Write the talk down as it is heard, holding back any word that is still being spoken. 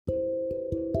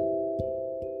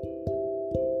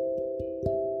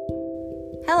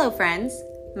Hello, friends.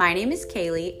 My name is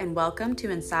Kaylee, and welcome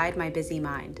to Inside My Busy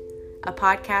Mind, a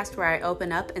podcast where I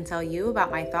open up and tell you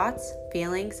about my thoughts,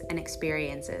 feelings, and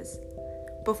experiences.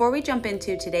 Before we jump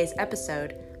into today's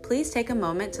episode, please take a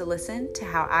moment to listen to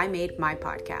how I made my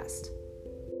podcast.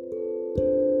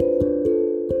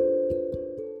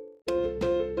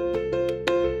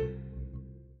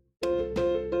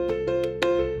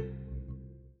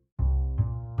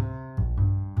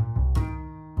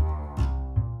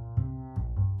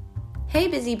 Hey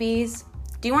Busy Bees!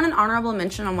 Do you want an honorable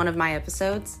mention on one of my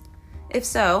episodes? If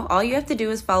so, all you have to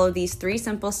do is follow these 3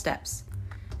 simple steps.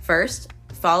 First,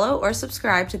 follow or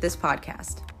subscribe to this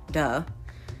podcast. Duh.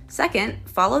 Second,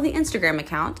 follow the Instagram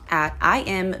account at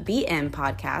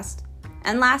IMBMPodcast.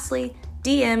 And lastly,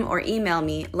 DM or email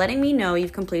me letting me know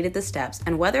you've completed the steps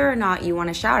and whether or not you want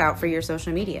a shout out for your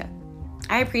social media.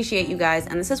 I appreciate you guys,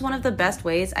 and this is one of the best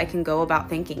ways I can go about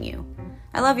thanking you.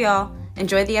 I love y'all.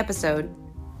 Enjoy the episode.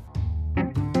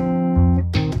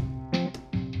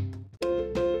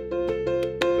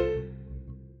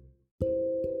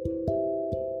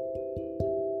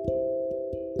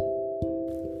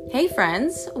 Hey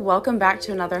friends, welcome back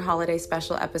to another holiday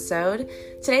special episode.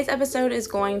 Today's episode is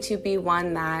going to be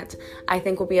one that I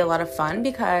think will be a lot of fun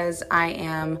because I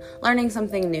am learning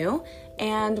something new,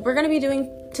 and we're going to be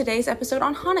doing today's episode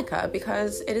on Hanukkah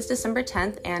because it is December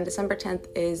 10th and December 10th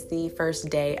is the first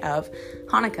day of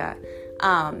Hanukkah.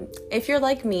 If you're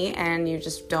like me and you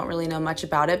just don't really know much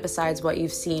about it besides what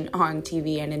you've seen on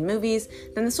TV and in movies,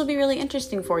 then this will be really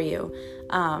interesting for you.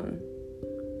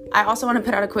 I also want to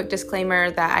put out a quick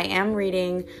disclaimer that I am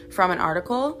reading from an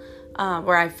article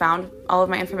where I found all of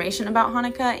my information about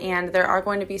Hanukkah, and there are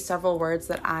going to be several words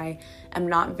that I am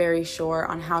not very sure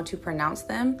on how to pronounce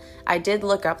them. I did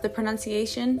look up the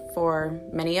pronunciation for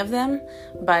many of them,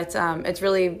 but it's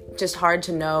really just hard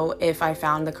to know if I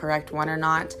found the correct one or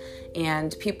not,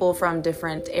 and people from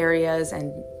different areas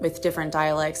and with different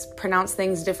dialects pronounce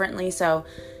things differently, so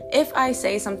if I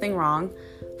say something wrong,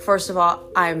 first of all,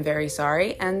 I'm very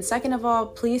sorry. And second of all,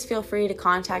 please feel free to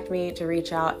contact me to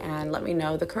reach out and let me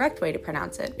know the correct way to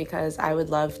pronounce it because I would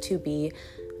love to be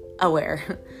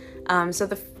aware. So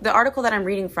the article that I'm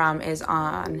reading from is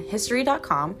on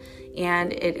history.com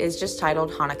and it is just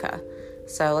titled Hanukkah.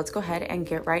 So let's go ahead and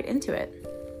get right into it.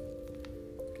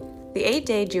 The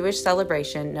 8-day Jewish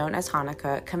celebration known as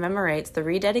Hanukkah commemorates the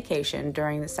rededication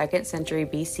during the 2nd century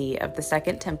BC of the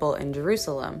Second Temple in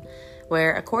Jerusalem,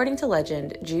 where, according to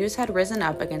legend, Jews had risen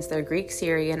up against their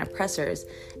Greek-Syrian oppressors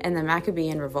in the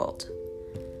Maccabean Revolt.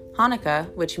 Hanukkah,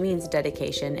 which means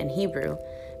dedication in Hebrew,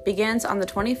 begins on the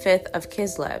 25th of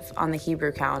Kislev on the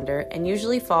Hebrew calendar and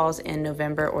usually falls in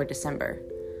November or December.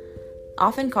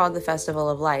 Often called the Festival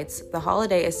of Lights, the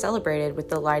holiday is celebrated with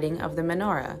the lighting of the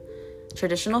menorah,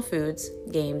 traditional foods,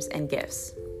 games, and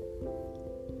gifts.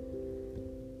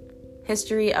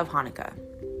 History of Hanukkah.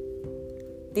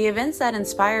 The events that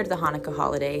inspired the Hanukkah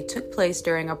holiday took place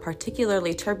during a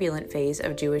particularly turbulent phase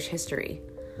of Jewish history.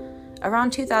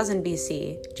 Around 2000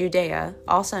 BC, Judea,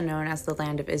 also known as the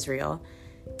Land of Israel,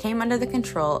 came under the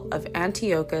control of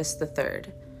Antiochus III,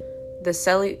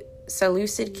 the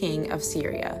Seleucid king of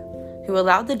Syria, who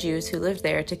allowed the Jews who lived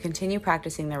there to continue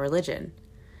practicing their religion.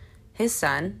 His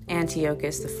son,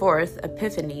 Antiochus IV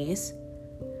Epiphanes,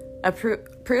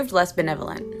 proved less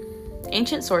benevolent.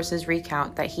 Ancient sources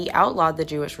recount that he outlawed the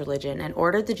Jewish religion and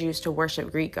ordered the Jews to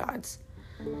worship Greek gods.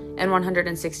 In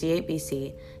 168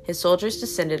 BC, his soldiers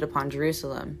descended upon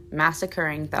Jerusalem,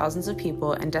 massacring thousands of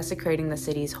people and desecrating the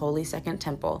city's holy Second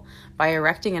Temple by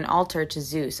erecting an altar to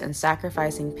Zeus and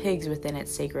sacrificing pigs within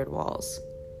its sacred walls.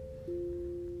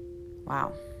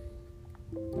 Wow.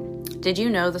 Did you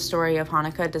know the story of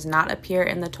Hanukkah does not appear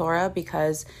in the Torah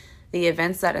because the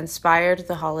events that inspired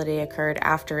the holiday occurred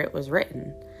after it was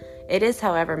written? It is,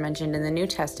 however, mentioned in the New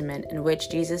Testament, in which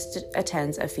Jesus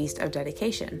attends a feast of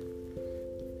dedication.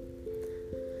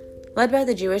 Led by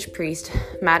the Jewish priest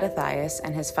Mattathias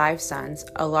and his 5 sons,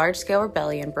 a large-scale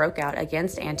rebellion broke out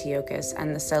against Antiochus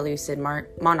and the Seleucid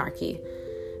monarchy.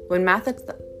 When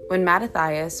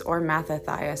Mattathias,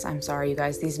 I'm sorry you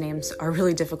guys, these names are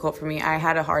really difficult for me. I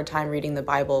had a hard time reading the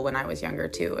Bible when I was younger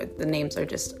too. The names are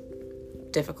just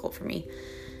difficult for me.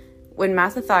 When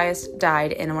Mattathias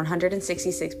died in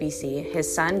 166 BC,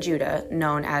 his son Judah,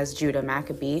 known as Judah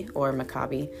Maccabee or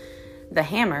Maccabi, the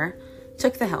Hammer,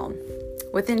 took the helm.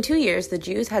 Within 2 years, the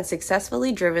Jews had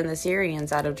successfully driven the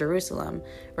Syrians out of Jerusalem,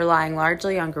 relying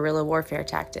largely on guerrilla warfare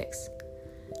tactics.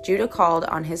 Judah called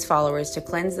on his followers to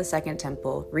cleanse the Second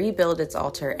Temple, rebuild its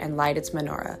altar, and light its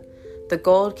menorah, the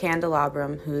gold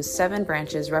candelabrum whose 7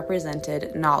 branches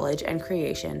represented knowledge and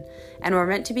creation and were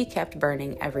meant to be kept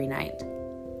burning every night.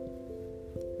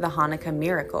 the Hanukkah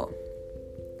miracle.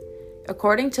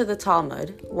 According to the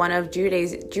Talmud, one of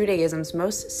Judaism's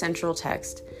most central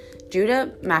texts,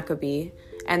 Judah Maccabee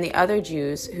and the other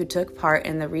Jews who took part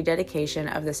in the rededication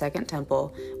of the Second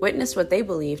Temple witnessed what they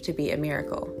believed to be a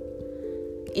miracle.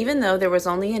 Even though there was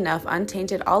only enough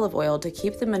untainted olive oil to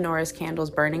keep the menorah's candles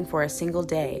burning for a single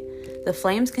day, the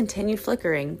flames continued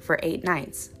flickering for 8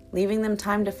 nights, leaving them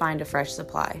time to find a fresh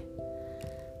supply.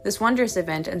 This wondrous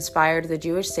event inspired the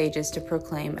Jewish sages to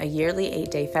proclaim a yearly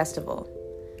 8-day festival.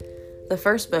 The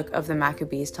first book of the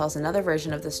Maccabees tells another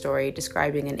version of the story,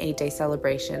 describing an 8-day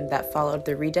celebration that followed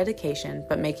the rededication,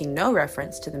 but making no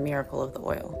reference to the miracle of the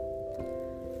oil.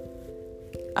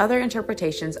 Other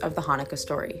interpretations of the Hanukkah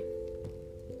story.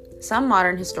 Some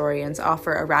modern historians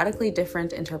offer a radically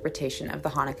different interpretation of the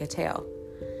Hanukkah tale.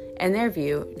 In their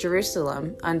view,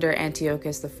 Jerusalem, under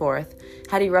Antiochus IV,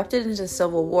 had erupted into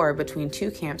civil war between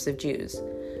 2 camps of Jews: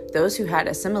 those who had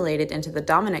assimilated into the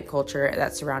dominant culture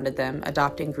that surrounded them,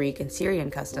 adopting Greek and Syrian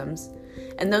customs,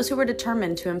 and those who were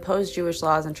determined to impose Jewish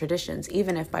laws and traditions,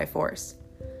 even if by force.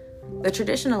 The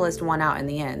traditionalists won out in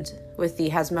the end, with the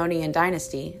Hasmonean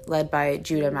dynasty, led by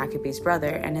Judah Maccabee's brother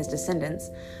and his descendants,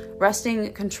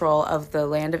 wresting control of the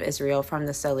land of Israel from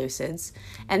the Seleucids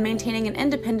and maintaining an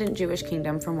independent Jewish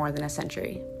kingdom for more than a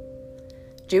century.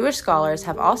 Jewish scholars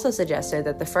have also suggested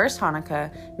that the first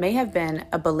Hanukkah may have been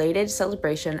a belated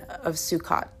celebration of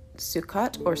Sukkot,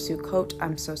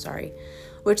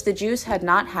 which the Jews had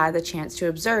not had the chance to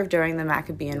observe during the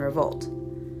Maccabean revolt.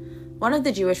 One of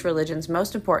the Jewish religion's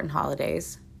most important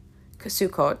holidays,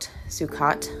 Sukkot,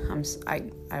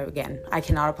 I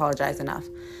cannot apologize enough,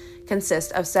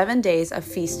 consists of 7 days of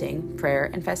feasting, prayer,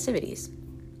 and festivities.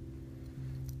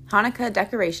 Hanukkah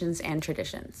decorations and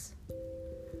traditions.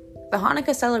 The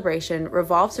Hanukkah celebration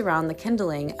revolves around the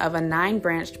kindling of a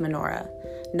 9-branched menorah,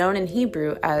 known in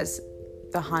Hebrew as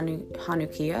the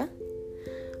Hanukkiah.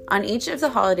 On each of the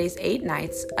holiday's 8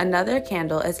 nights, another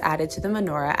candle is added to the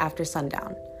menorah after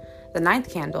sundown. The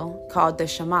 9th candle, called the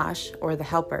Shamash, or the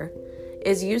Helper,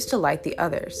 is used to light the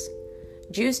others.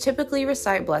 Jews typically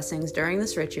recite blessings during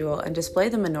this ritual and display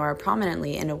the menorah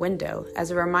prominently in a window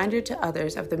as a reminder to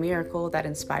others of the miracle that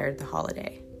inspired the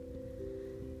holiday.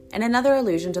 In another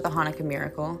allusion to the Hanukkah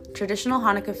miracle, traditional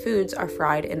Hanukkah foods are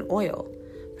fried in oil.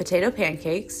 Potato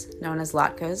pancakes, known as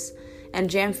latkes, and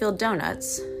jam-filled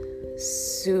donuts,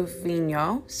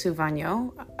 suvagno.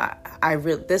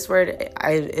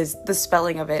 The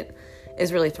spelling of it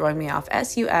is really throwing me off.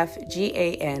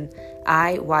 Sufganiot.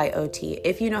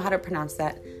 If you know how to pronounce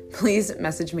that, please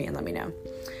message me and let me know.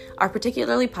 Are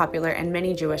particularly popular in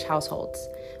many Jewish households,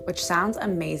 which sounds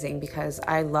amazing because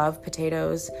I love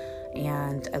potatoes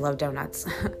and I love donuts.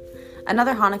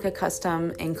 Other Hanukkah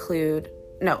customs include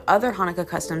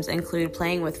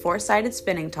playing with 4-sided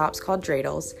spinning tops called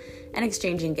dreidels and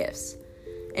exchanging gifts.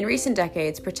 In recent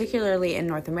decades, particularly in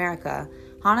North America,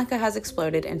 Hanukkah has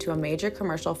exploded into a major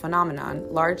commercial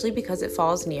phenomenon, largely because it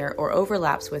falls near or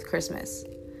overlaps with Christmas.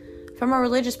 From a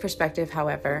religious perspective,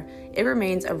 however, it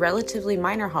remains a relatively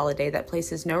minor holiday that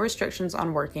places no restrictions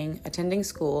on working, attending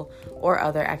school, or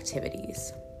other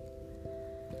activities.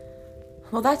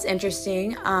 Well, that's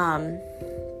interesting.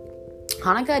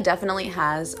 Hanukkah definitely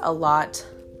has a lot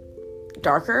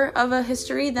darker of a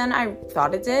history than I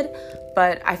thought it did,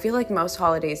 but I feel like most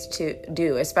holidays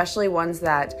do, especially ones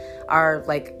that are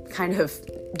like kind of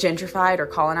gentrified or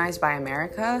colonized by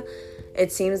America.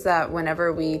 It seems that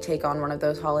whenever we take on one of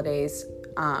those holidays,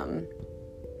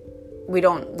 we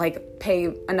don't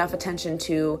pay enough attention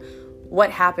to what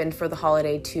happened for the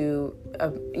holiday to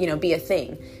be a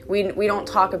thing. We don't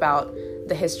talk about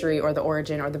the history or the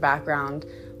origin or the background.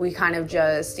 We kind of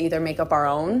just either make up our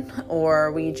own,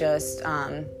 or we just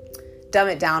dumb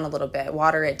it down a little bit,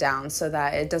 water it down so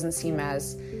that it doesn't seem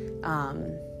as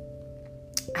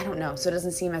so it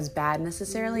doesn't seem as bad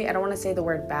necessarily. I don't want to say the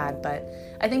word bad, but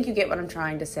I think you get what I'm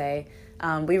trying to say.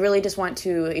 We really just want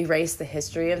to erase the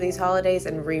history of these holidays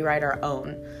and rewrite our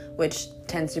own, which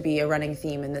tends to be a running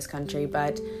theme in this country,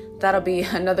 but that'll be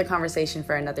another conversation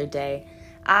for another day.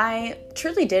 I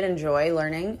truly did enjoy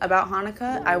learning about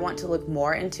Hanukkah. I want to look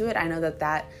more into it. I know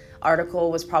that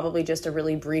article was probably just a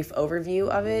really brief overview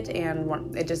of it,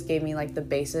 and it just gave me the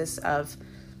basis of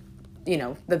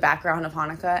the background of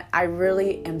Hanukkah. I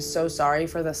really am so sorry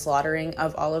for the slaughtering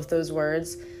of all of those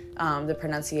words, the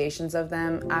pronunciations of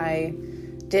them. I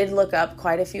did look up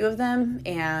quite a few of them,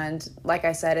 and like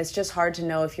I said, it's just hard to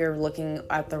know if you're looking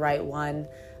at the right one.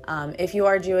 If you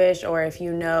are Jewish, or if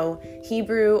you know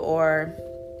Hebrew or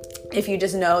If you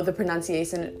just know the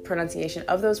pronunciation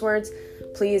of those words,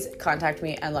 please contact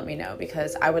me and let me know,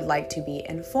 because I would like to be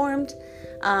informed.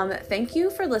 Thank you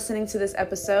for listening to this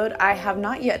episode. I have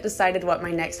not yet decided what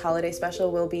my next holiday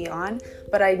special will be on,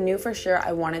 but I knew for sure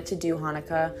I wanted to do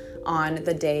Hanukkah on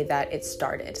the day that it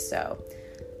started. So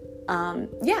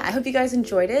I hope you guys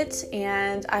enjoyed it,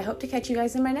 and I hope to catch you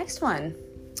guys in my next one.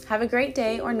 Have a great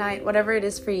day or night, whatever it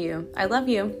is for you. I love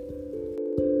you.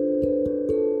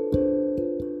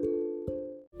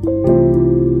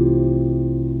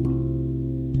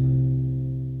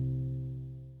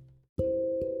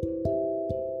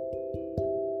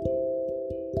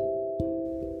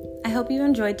 I hope you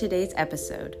enjoyed today's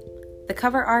episode. The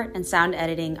cover art and sound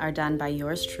editing are done by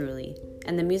yours truly,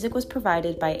 and the music was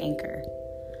provided by Anchor.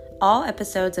 All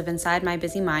episodes of Inside My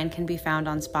Busy Mind can be found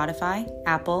on Spotify,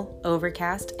 Apple,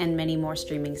 Overcast, and many more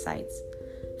streaming sites.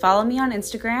 Follow me on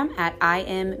Instagram at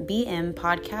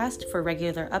IMBMPodcast for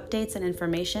regular updates and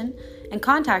information, and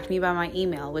contact me by my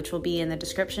email, which will be in the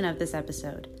description of this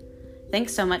episode.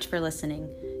 Thanks so much for listening.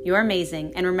 You're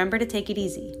amazing, and remember to take it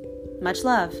easy. Much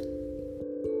love.